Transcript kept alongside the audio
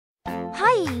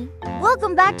Hi!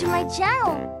 Welcome back to my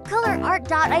channel,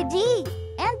 colorart.id.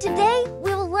 And today,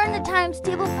 we will learn the times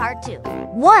table part 2.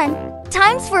 1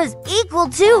 times 4 is equal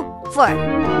to 4.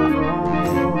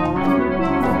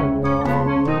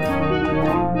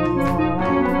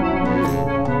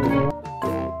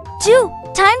 2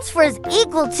 times 4 is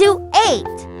equal to 8.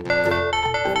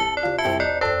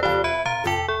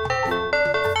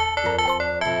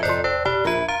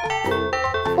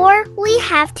 4, we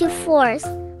have 2 fours.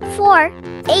 4,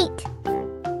 8.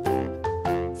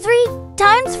 3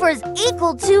 times 4 is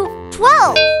equal to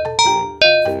 12.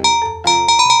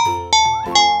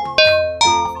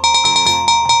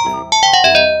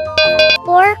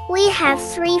 4, we have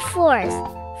 3 fours.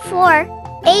 4,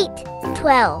 8,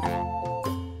 12.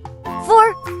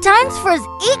 4 times 4 is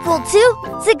equal to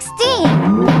 16.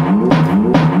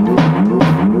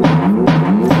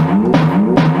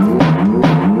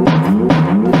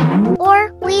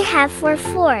 4, we have 4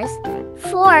 fours.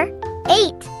 4,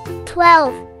 8,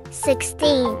 12,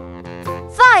 16.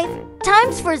 5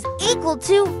 times 4 is equal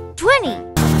to 20.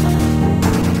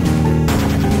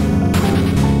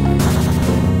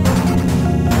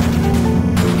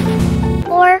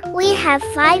 4, we have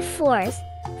 5 fours.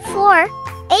 4,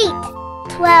 8,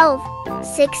 12,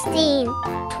 16,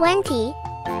 20.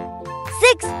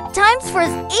 6 times 4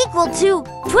 is equal to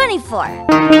 24.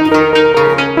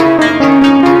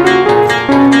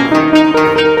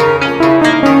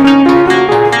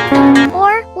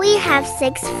 4, we have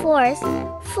 6 fours.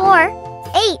 4,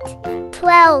 8,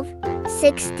 12,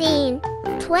 16,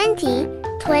 20,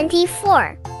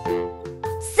 24.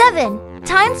 7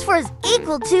 times 4 is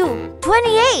equal to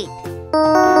 28.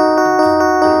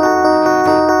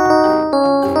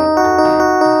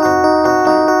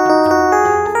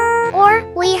 4,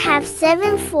 we have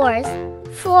 7 fours.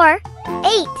 4,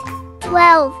 8,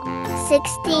 12,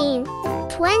 16,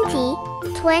 20,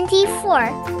 24,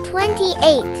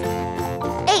 28.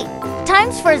 8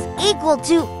 times 4 is equal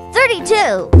to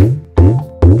 32.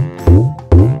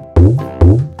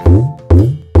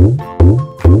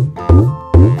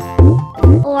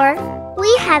 4, we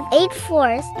have 8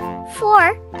 fours.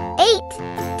 4, 8,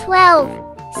 12,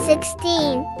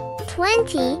 16,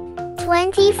 20,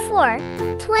 24,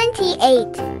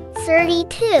 28,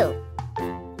 32.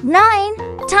 9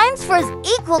 times 4 is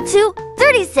equal to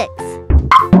 36.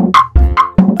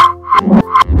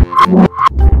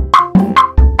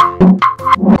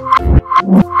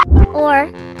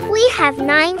 4, we have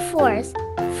 9 fours.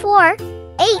 4,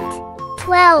 8,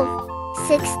 12,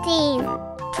 16,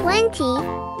 20,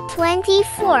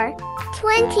 24,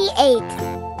 28,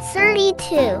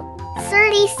 32,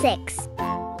 36.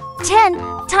 10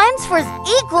 times 4 is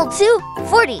equal to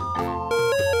 40.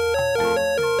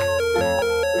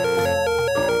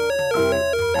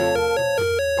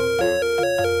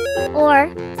 4,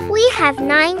 we have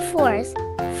 9 fours.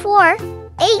 4,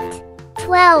 8,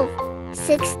 12,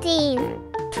 16,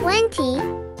 20,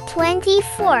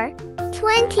 24,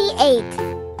 28,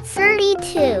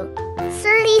 32,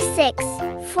 36,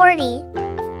 40.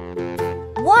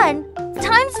 1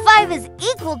 times 5 is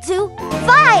equal to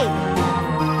 5.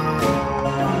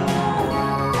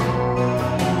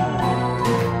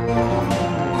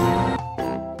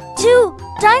 2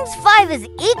 times 5 is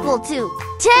equal to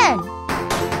 10.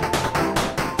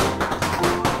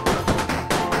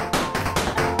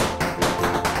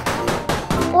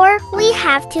 4, we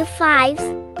have 2 fives.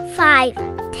 5,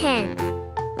 10.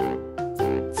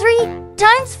 3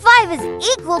 times 5 is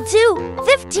equal to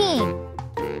 15.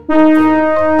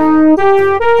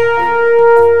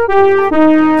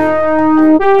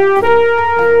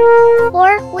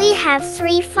 4, we have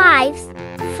 3 fives.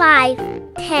 5,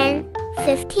 10,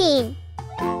 15.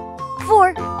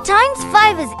 4 times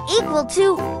 5 is equal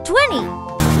to 20.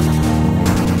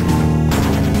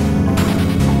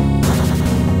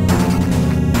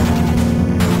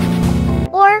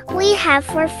 4, we have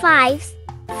 4 fives.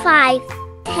 5,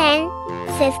 10,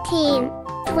 15,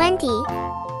 20.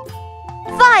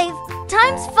 5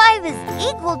 times 5 is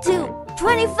equal to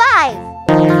 25.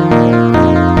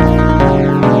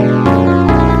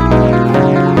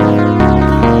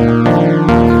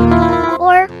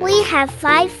 4, we have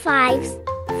 5 fives.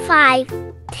 5,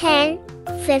 10,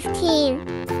 15,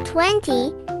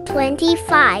 20,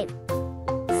 25.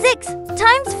 6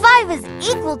 times 5 is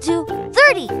equal to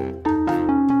 30.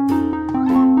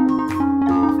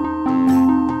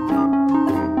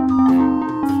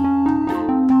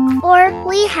 4,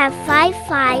 we have 5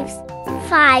 fives.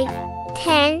 5,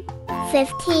 10,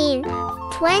 15,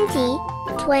 20,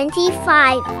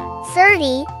 25,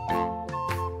 30.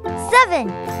 7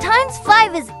 times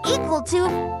 5 is equal to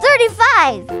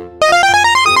 35.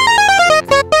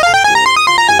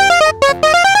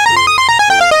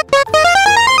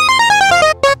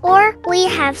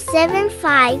 7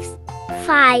 5s,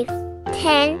 5,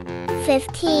 10,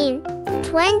 15,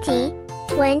 20,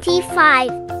 25,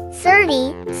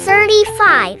 30,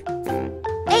 35.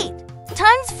 8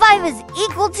 times 5 is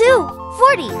equal to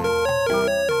 40.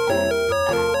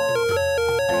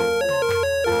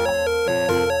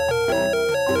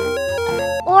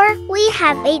 Or we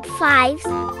have 8 5s,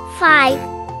 5,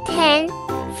 10,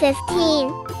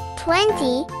 15,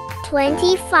 20,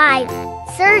 25,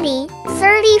 30,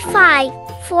 35,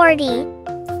 40.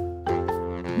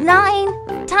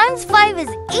 9 times 5 is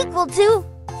equal to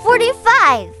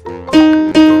 45.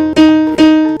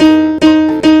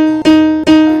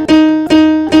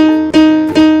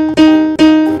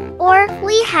 Or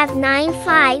we have 9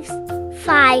 5s,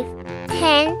 5,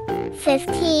 10,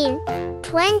 15,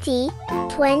 20,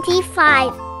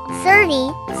 25,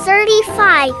 30,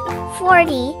 35,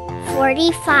 40,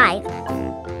 45.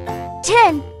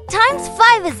 10 times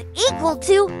 5 is equal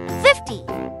to 50.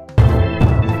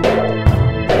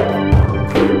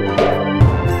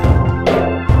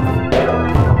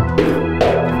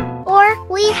 Or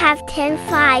we have 10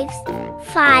 5s,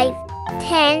 5,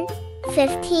 10,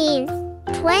 15,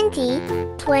 20,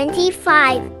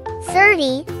 25,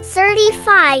 30,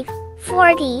 35,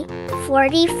 40,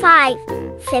 45,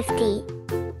 50.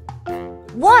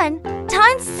 1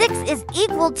 times 6 is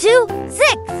equal to 6.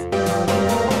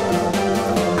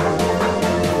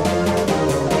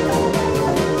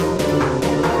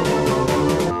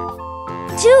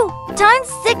 2 times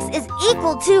 6 is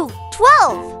equal to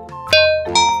 12.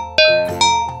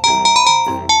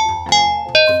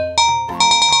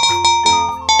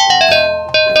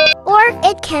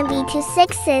 'It can be 2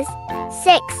 6s,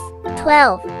 6,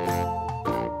 12.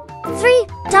 3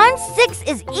 times 6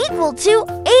 is equal to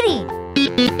 80.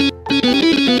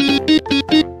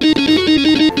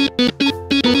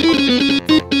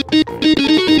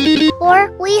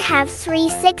 'We have 3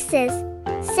 6s,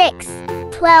 6,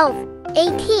 12,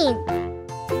 18.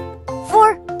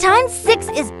 4 times 6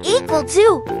 is equal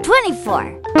to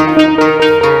 24.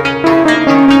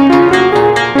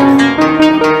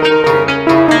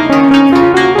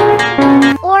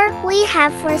 'We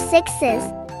have 4 6s,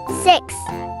 6,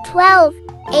 12,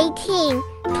 18,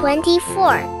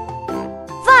 24.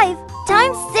 5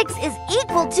 times 6 is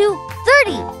equal to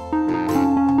 30.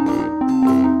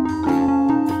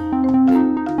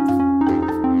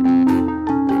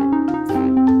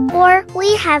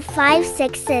 'We have 5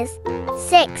 6s,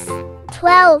 6,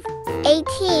 12,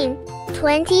 18,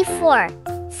 24,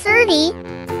 30.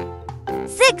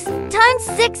 6 times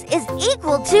 6 is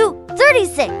equal to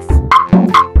 36.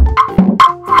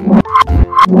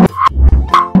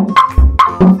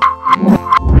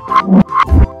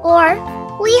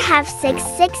 'We have 6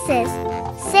 6s,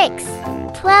 6,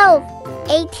 12,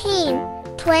 18,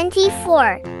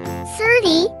 24,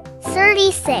 30,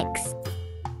 36.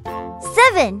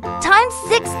 7 times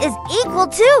 6 is equal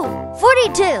to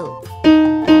 42.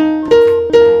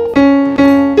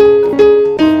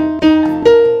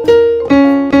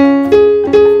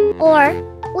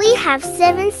 'We have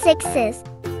 7 6s,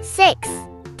 6,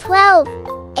 12,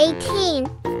 18,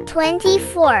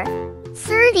 24,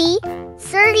 30,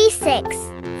 36,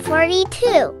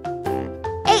 42.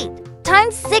 8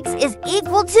 times 6 is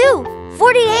equal to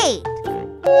 48.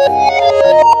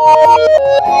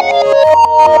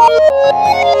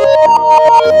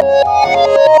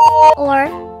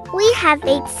 'We have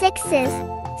 8 6s,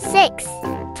 6,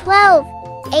 12,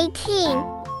 18,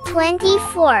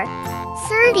 24,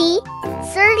 30,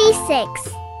 36,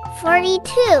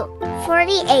 42,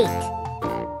 48.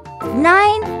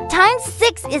 9 times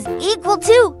 6 is equal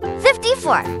to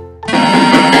 54.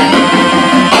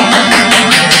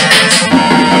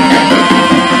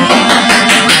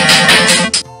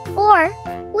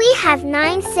 'We have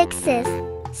 9 6s,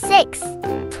 6,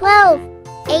 12,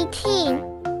 18,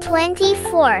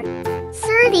 24,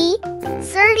 30,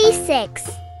 36,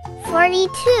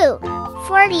 42,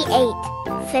 48,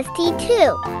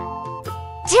 52.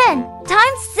 10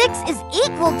 times 6 is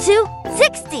equal to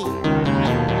 60.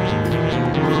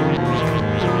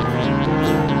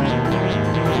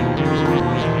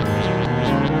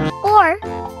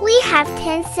 'We have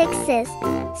 10 6s,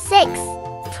 6,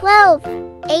 12,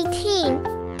 18,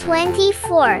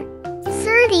 24,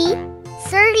 30,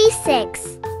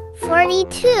 36,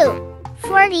 42,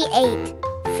 48,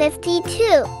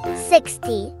 52,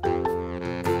 60.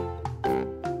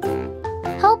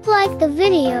 Hope like the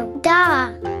video. Da!